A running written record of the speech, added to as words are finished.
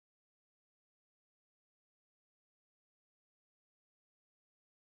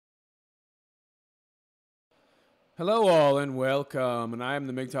Hello all and welcome, and I am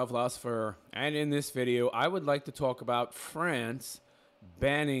the MGTOW philosopher, and in this video I would like to talk about France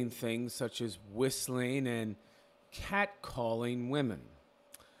banning things such as whistling and catcalling women.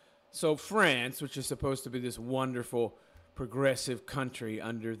 So France, which is supposed to be this wonderful progressive country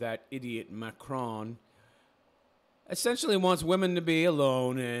under that idiot Macron, essentially wants women to be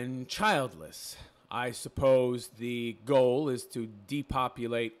alone and childless. I suppose the goal is to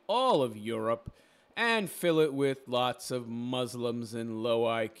depopulate all of Europe and fill it with lots of Muslims and low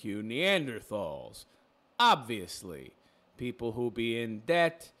IQ Neanderthals. Obviously, people who be in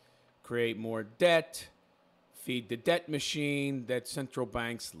debt, create more debt, feed the debt machine that central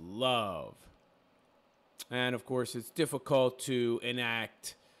banks love. And of course, it's difficult to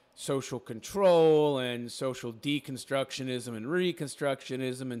enact social control and social deconstructionism and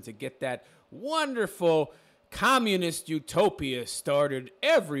reconstructionism and to get that wonderful communist utopia started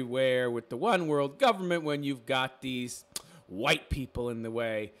everywhere with the one world government when you've got these white people in the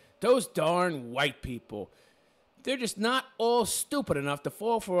way. Those darn white people. They're just not all stupid enough to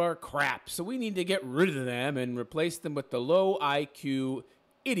fall for our crap. So we need to get rid of them and replace them with the low IQ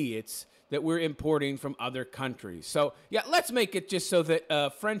idiots that we're importing from other countries. So yeah, let's make it just so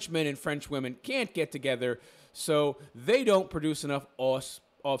that French men and French women can't get together so they don't produce enough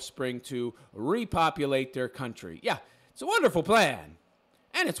offspring to repopulate their country. Yeah, it's a wonderful plan,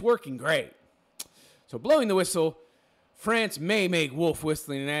 and it's working great. So blowing the whistle, France may make wolf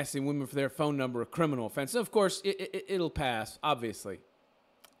whistling and asking women for their phone number a criminal offense. And of course, it'll pass, obviously.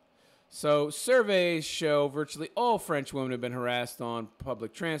 So surveys show virtually all French women have been harassed on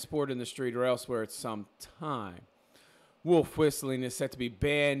public transport, in the street, or elsewhere at some time. Wolf whistling is set to be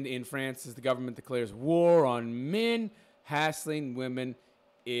banned in France as the government declares war on men hassling women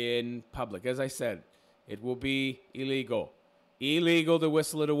in public. As I said, it will be illegal. Illegal to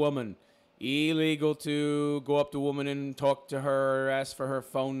whistle at a woman. Illegal to go up to a woman and talk to her, ask for her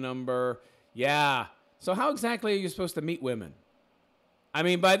phone number. Yeah. So how exactly are you supposed to meet women? I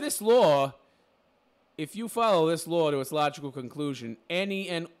mean, by this law, if you follow this law to its logical conclusion, any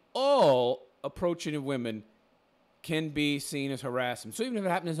and all approaching of women can be seen as harassment. So even if it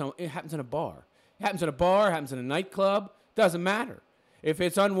happens in a bar, it happens in a bar, it happens in a nightclub, doesn't matter. If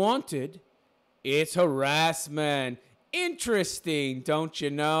it's unwanted, it's harassment. Interesting, don't you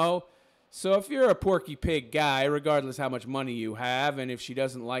know? So if you're a Porky Pig guy, regardless how much money you have, and if she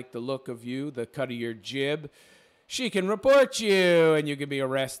doesn't like the look of you, the cut of your jib, she can report you and you can be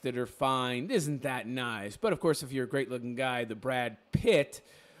arrested or fined. Isn't that nice? But of course, if you're a great-looking guy, the Brad Pitt,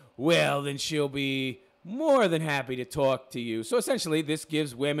 well, then she'll be more than happy to talk to you. So essentially, this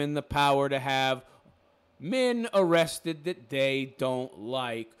gives women the power to have men arrested that they don't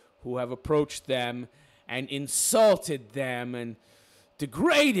like, who have approached them and insulted them and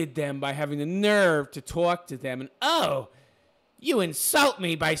degraded them by having the nerve to talk to them. And, oh, you insult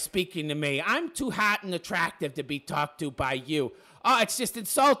me by speaking to me. I'm too hot and attractive to be talked to by you. Oh, it's just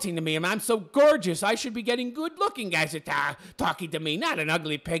insulting to me. I'm so gorgeous. I should be getting good-looking guys that are talking to me, not an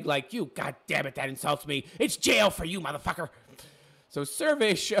ugly pig like you. God damn it, that insults me. It's jail for you, motherfucker. So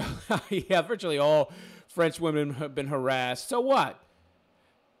surveys show, yeah, virtually all French women have been harassed. So what?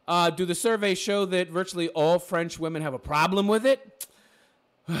 Do the surveys show that virtually all French women have a problem with it?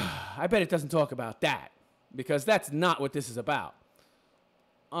 I bet it doesn't talk about that, because that's not what this is about.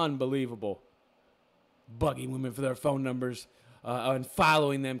 Unbelievable. Bugging women for their phone numbers and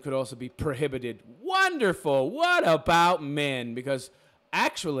following them could also be prohibited. Wonderful. What about men? Because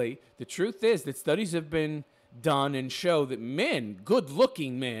actually, the truth is that studies have been done and show that men,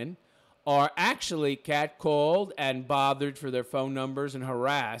 good-looking men, are actually catcalled and bothered for their phone numbers and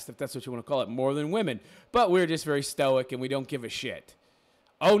harassed, if that's what you want to call it, more than women. But we're just very stoic and we don't give a shit.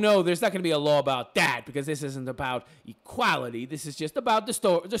 Oh no, there's not going to be a law about that, because this isn't about equality. This is just about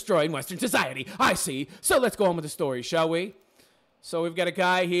destroying Western society. I see. So let's go on with the story, shall we? So we've got a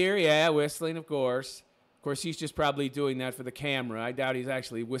guy here, yeah, whistling, of course. Of course, he's just probably doing that for the camera. I doubt he's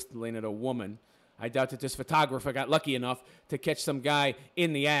actually whistling at a woman. I doubt that this photographer got lucky enough to catch some guy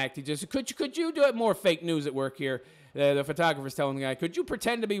in the act. He just, could you do it? More fake news at work here. The photographer's telling the guy, could you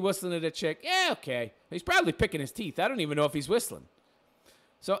pretend to be whistling at a chick? Yeah, okay. He's probably picking his teeth. I don't even know if he's whistling.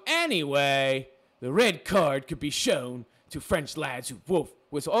 So anyway, the red card could be shown to French lads who wolf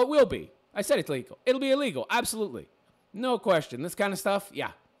whistle. Oh, it will be. I said it's legal. It'll be illegal. Absolutely. No question. This kind of stuff,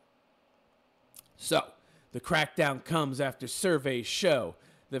 yeah. So the crackdown comes after surveys show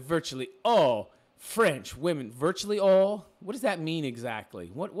that virtually all French women, virtually all? What does that mean exactly?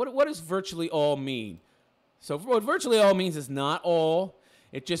 What does virtually all mean? So what virtually all means is not all.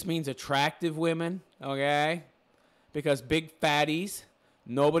 It just means attractive women, okay? Because big fatties,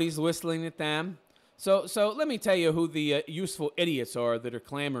 nobody's whistling at them. So let me tell you who the useful idiots are that are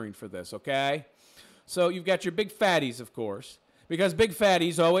clamoring for this, okay? So you've got your big fatties, of course, because big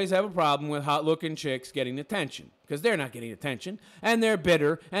fatties always have a problem with hot-looking chicks getting attention, because they're not getting attention, and they're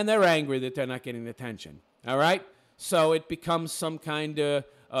bitter, and they're angry that they're not getting attention, all right? So it becomes some kind of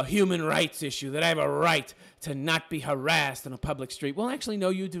a human rights issue, that I have a right to not be harassed on a public street. Well, actually, no,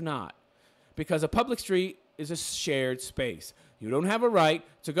 you do not, because a public street is a shared space. You don't have a right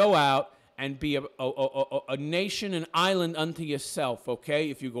to go out and be a nation, an island unto yourself,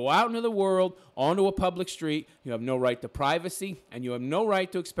 okay? If you go out into the world, onto a public street, you have no right to privacy, and you have no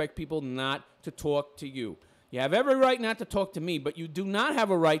right to expect people not to talk to you. You have every right not to talk to me, but you do not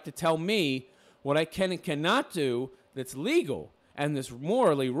have a right to tell me what I can and cannot do that's legal and that's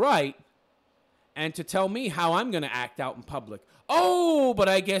morally right, and to tell me how I'm going to act out in public. Oh, but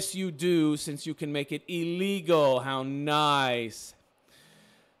I guess you do, since you can make it illegal. How nice.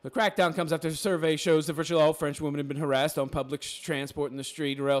 The crackdown comes after a survey shows that virtually all French women have been harassed on public transport in the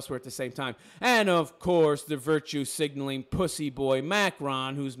street or elsewhere at the same time. And, of course, the virtue-signaling pussy boy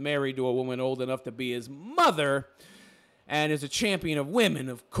Macron, who's married to a woman old enough to be his mother, and is a champion of women,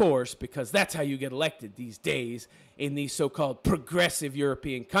 of course, because that's how you get elected these days in these so-called progressive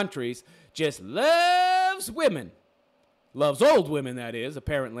European countries, just loves women. Loves old women, that is,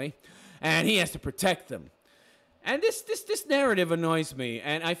 apparently. And he has to protect them. And this narrative annoys me,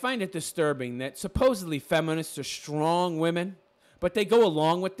 and I find it disturbing that supposedly feminists are strong women, but they go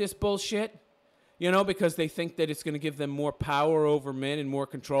along with this bullshit, you know, because they think that it's going to give them more power over men and more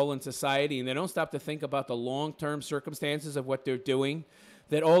control in society, and they don't stop to think about the long-term circumstances of what they're doing,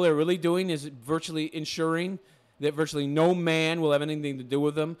 that all they're really doing is virtually ensuring that virtually no man will have anything to do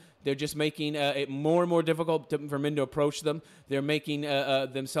with them. They're just making it more and more difficult for men to approach them. They're making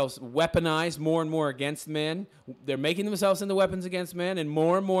themselves weaponized more and more against men. They're making themselves into weapons against men, and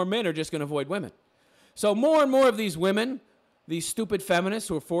more men are just going to avoid women. So more and more of these women, these stupid feminists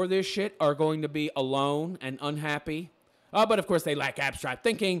who are for this shit, are going to be alone and unhappy. But, of course, they lack abstract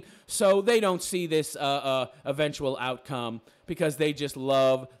thinking, so they don't see this eventual outcome because they just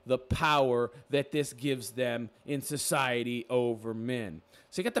love the power that this gives them in society over men.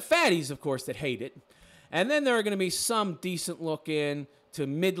 So you got the fatties, of course, that hate it. And then there are going to be some decent-looking to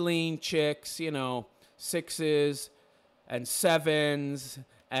middling chicks, you know, 6s and 7s.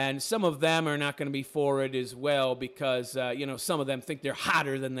 And some of them are not going to be for it as well because, you know, some of them think they're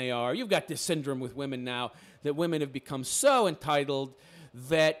hotter than they are. You've got this syndrome with women now that women have become so entitled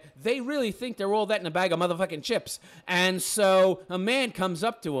that they really think they're all that in a bag of motherfucking chips. And so a man comes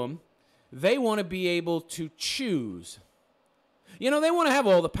up to them. They want to be able to choose. You know, they want to have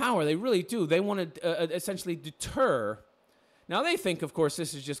all the power. They really do. They want to essentially deter. Now, they think, of course,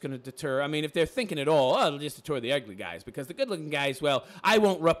 this is just going to deter. I mean, if they're thinking at all, oh, it'll just deter the ugly guys. Because the good-looking guys, well, I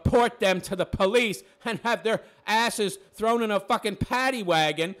won't report them to the police and have their asses thrown in a fucking paddy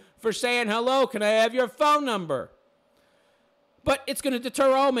wagon for saying, hello, can I have your phone number? But it's going to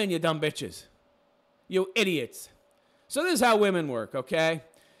deter all men, you dumb bitches. You idiots. So this is how women work, okay?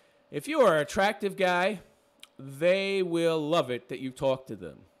 If you are an attractive guy, they will love it that you talk to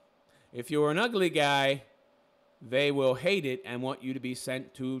them. If you're an ugly guy, they will hate it and want you to be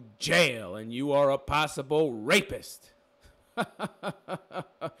sent to jail, and you are a possible rapist. You gotta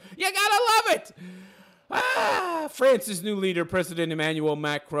love it! France's new leader, President Emmanuel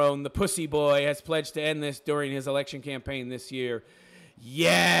Macron, the pussy boy, has pledged to end this during his election campaign this year.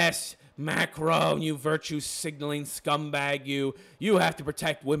 Yes, Macron, you virtue-signaling scumbag, you have to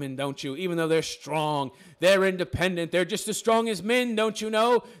protect women, don't you? Even though they're strong, they're independent, they're just as strong as men, don't you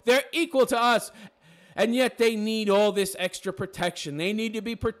know? They're equal to us. And yet they need all this extra protection. They need to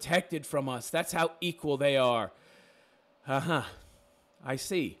be protected from us. That's how equal they are. I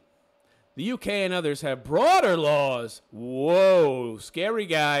see. The UK and others have broader laws. Whoa, scary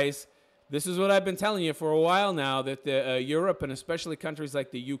guys. This is what I've been telling you for a while now, that Europe and especially countries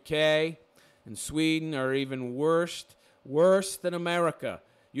like the UK and Sweden are even worse than America.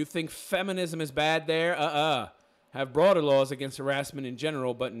 You think feminism is bad there? Have broader laws against harassment in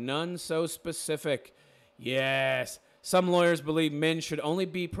general, but none so specific. Yes. Some lawyers believe men should only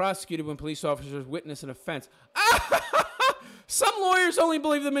be prosecuted when police officers witness an offense. Some lawyers only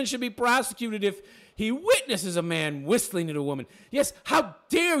believe that men should be prosecuted if he witnesses a man whistling at a woman. Yes, how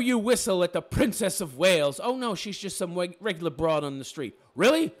dare you whistle at the Princess of Wales? Oh, no, she's just some regular broad on the street.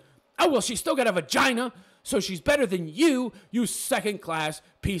 Really? Oh, well, she's still got a vagina, so she's better than you second-class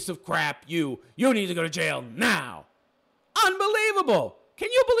piece of crap. You need to go to jail now. Unbelievable. Can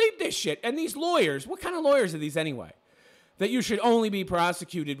you believe this shit? And these lawyers, what kind of lawyers are these anyway? That you should only be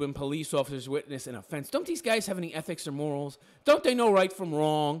prosecuted when police officers witness an offense. Don't these guys have any ethics or morals? Don't they know right from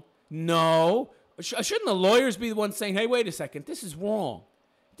wrong? No. Shouldn't the lawyers be the ones saying, hey, wait a second, this is wrong.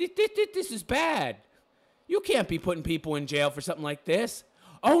 This is bad. You can't be putting people in jail for something like this.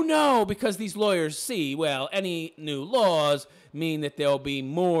 Oh, no, because these lawyers see, well, any new laws mean that there'll be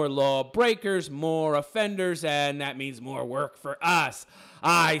more law breakers, more offenders, and that means more work for us.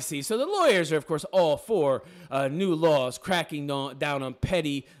 I see. So the lawyers are, of course, all for new laws cracking down on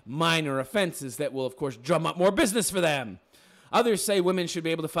petty, minor offenses that will, of course, drum up more business for them. Others say women should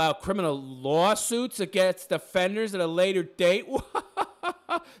be able to file criminal lawsuits against offenders at a later date.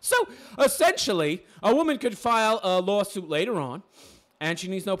 So, essentially, a woman could file a lawsuit later on, and she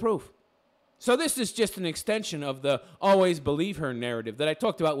needs no proof. So this is just an extension of the always believe her narrative that I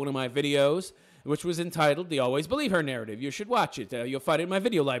talked about in one of my videos, which was entitled The Always Believe Her Narrative. You should watch it. You'll find it in my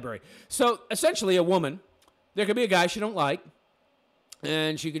video library. So, essentially, a woman, there could be a guy she don't like,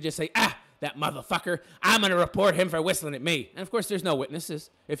 and she could just say, that motherfucker, I'm going to report him for whistling at me. And, of course, there's no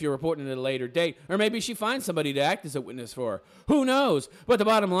witnesses if you're reporting it at a later date. Or maybe she finds somebody to act as a witness for her. Who knows? But the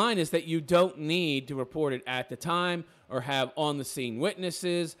bottom line is that you don't need to report it at the time or have on-the-scene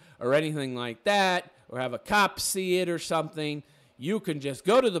witnesses or anything like that or have a cop see it or something. You can just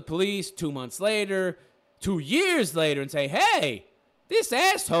go to the police 2 months later, 2 years later, and say, hey, this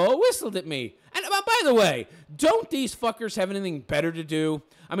asshole whistled at me. And by the way, don't these fuckers have anything better to do?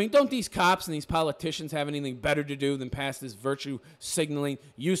 I mean, don't these cops and these politicians have anything better to do than pass this virtue signaling,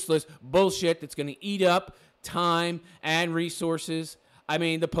 useless bullshit that's going to eat up time and resources? I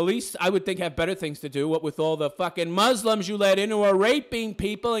mean, the police, I would think, have better things to do. What with all the fucking Muslims you let in who are raping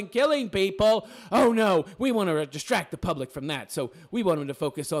people and killing people? Oh, no, we want to distract the public from that. So we want them to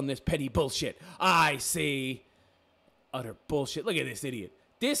focus on this petty bullshit. I see. Utter bullshit. Look at this idiot.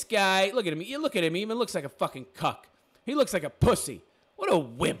 This guy, look at him. You look at him, he even looks like a fucking cuck. He looks like a pussy. What a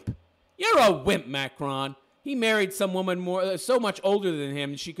wimp. You're a wimp, Macron. He married some woman so much older than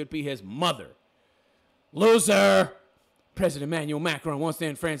him she could be his mother. Loser. President Emmanuel Macron wants to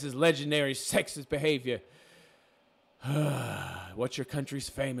end France's legendary sexist behavior. What your country's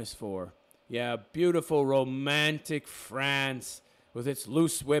famous for. Yeah, beautiful, romantic France with its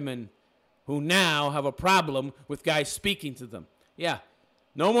loose women who now have a problem with guys speaking to them. Yeah,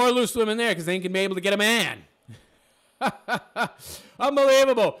 no more loose women there because they ain't going to be able to get a man.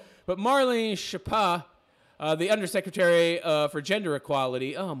 Unbelievable. But Marlene Schiappa, the Undersecretary for Gender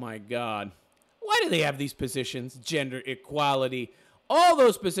Equality, oh my God. Why do they have these positions, gender equality? All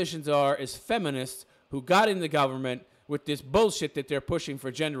those positions is feminists who got in the government with this bullshit that they're pushing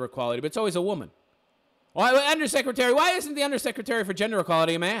for gender equality, but it's always a woman. Why isn't the Undersecretary for Gender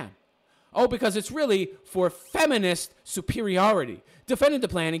Equality a man? Oh, because it's really for feminist superiority. Defended the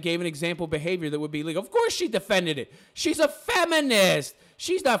plan and gave an example of behavior that would be legal. Of course she defended it. She's a feminist.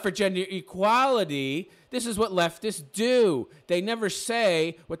 She's not for gender equality. This is what leftists do. They never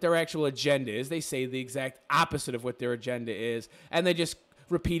say what their actual agenda is. They say the exact opposite of what their agenda is, and they just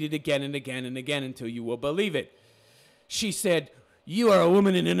repeat it again and again and again until you will believe it. She said, you are a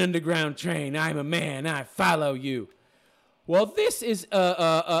woman in an underground train. I'm a man. I follow you. Well, this is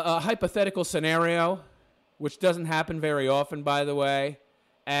a hypothetical scenario, which doesn't happen very often, by the way.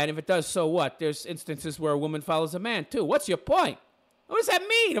 And if it does, so what? There's instances where a woman follows a man, too. What's your point? What does that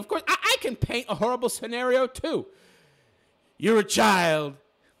mean? Of course, I can paint a horrible scenario, too. You're a child.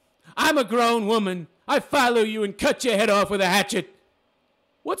 I'm a grown woman. I follow you and cut your head off with a hatchet.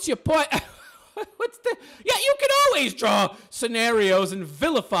 What's your point? Yeah, you can always draw scenarios and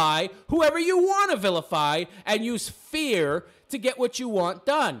vilify whoever you want to vilify and use fear to get what you want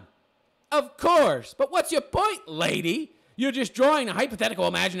done. Of course. But what's your point, lady? You're just drawing a hypothetical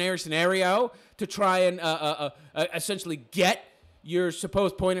imaginary scenario to try and essentially get your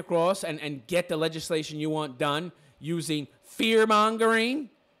supposed point across and get the legislation you want done using fear-mongering?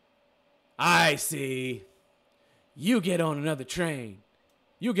 I see. You get on another train.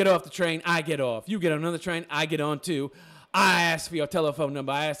 You get off the train, I get off. You get on another train, I get on too. I ask for your telephone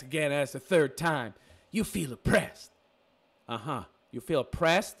number. I ask again, I ask the third time. You feel oppressed. You feel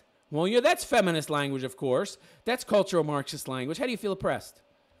oppressed? Well, yeah, that's feminist language, of course. That's cultural Marxist language. How do you feel oppressed?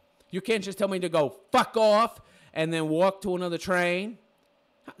 You can't just tell me to go fuck off and then walk to another train?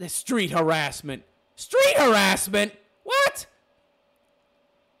 That's street harassment. Street harassment? What?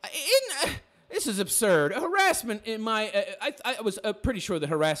 This is absurd. Harassment in my... I was pretty sure that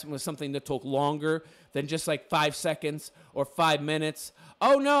harassment was something that took longer than just like 5 seconds or 5 minutes.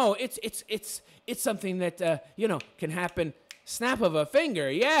 Oh, no, it's something that, can happen snap of a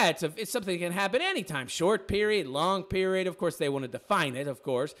finger. Yeah, it's something that can happen anytime. Short period, long period. Of course, they want to define it, of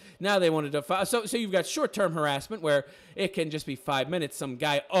course. Now they want to define... So you've got short-term harassment where it can just be 5 minutes, some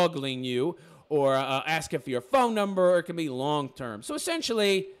guy ogling you or asking for your phone number, or it can be long-term. So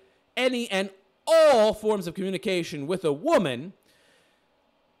essentially... any and all forms of communication with a woman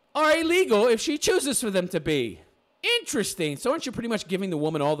are illegal if she chooses for them to be. Interesting. So aren't you pretty much giving the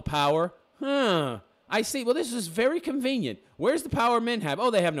woman all the power? I see. Well, this is very convenient. Where's the power men have?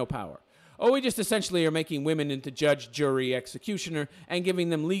 Oh, they have no power. Oh, we just essentially are making women into judge, jury, executioner, and giving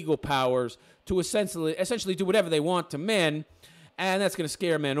them legal powers to essentially do whatever they want to men, and that's going to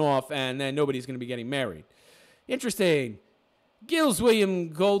scare men off, and then nobody's going to be getting married. Interesting. Gilles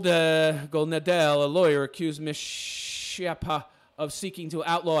William Goldnadel, a lawyer, accused Miss Schiappa of seeking to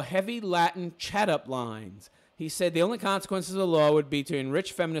outlaw heavy Latin chat-up lines. He said the only consequences of the law would be to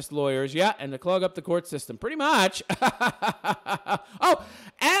enrich feminist lawyers, and to clog up the court system. Pretty much. Oh,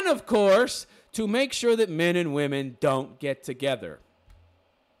 and of course, to make sure that men and women don't get together.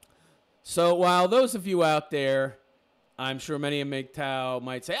 So while those of you out there, I'm sure many in MGTOW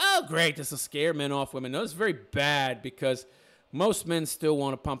might say, oh, great, this will scare men off women. No, it's very bad because most men still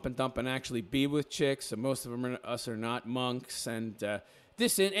want to pump and dump and actually be with chicks, and most of us are not monks, and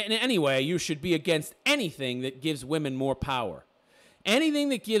in any way, you should be against anything that gives women more power. Anything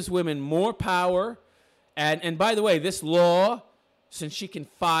that gives women more power, and by the way, this law, since she can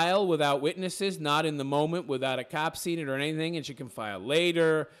file without witnesses, not in the moment, without a cop seeing it or anything, and she can file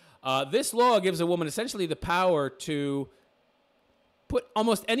later, this law gives a woman essentially the power to put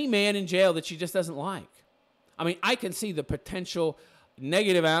almost any man in jail that she just doesn't like. I mean, I can see the potential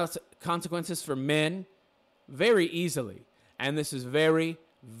negative consequences for men very easily. And this is very,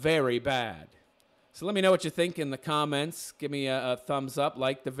 very bad. So let me know what you think in the comments. Give me a thumbs up,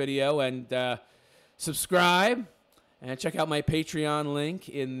 like the video, and subscribe. And check out my Patreon link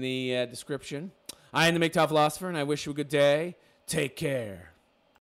in the description. I am the MGTOW philosopher, and I wish you a good day. Take care.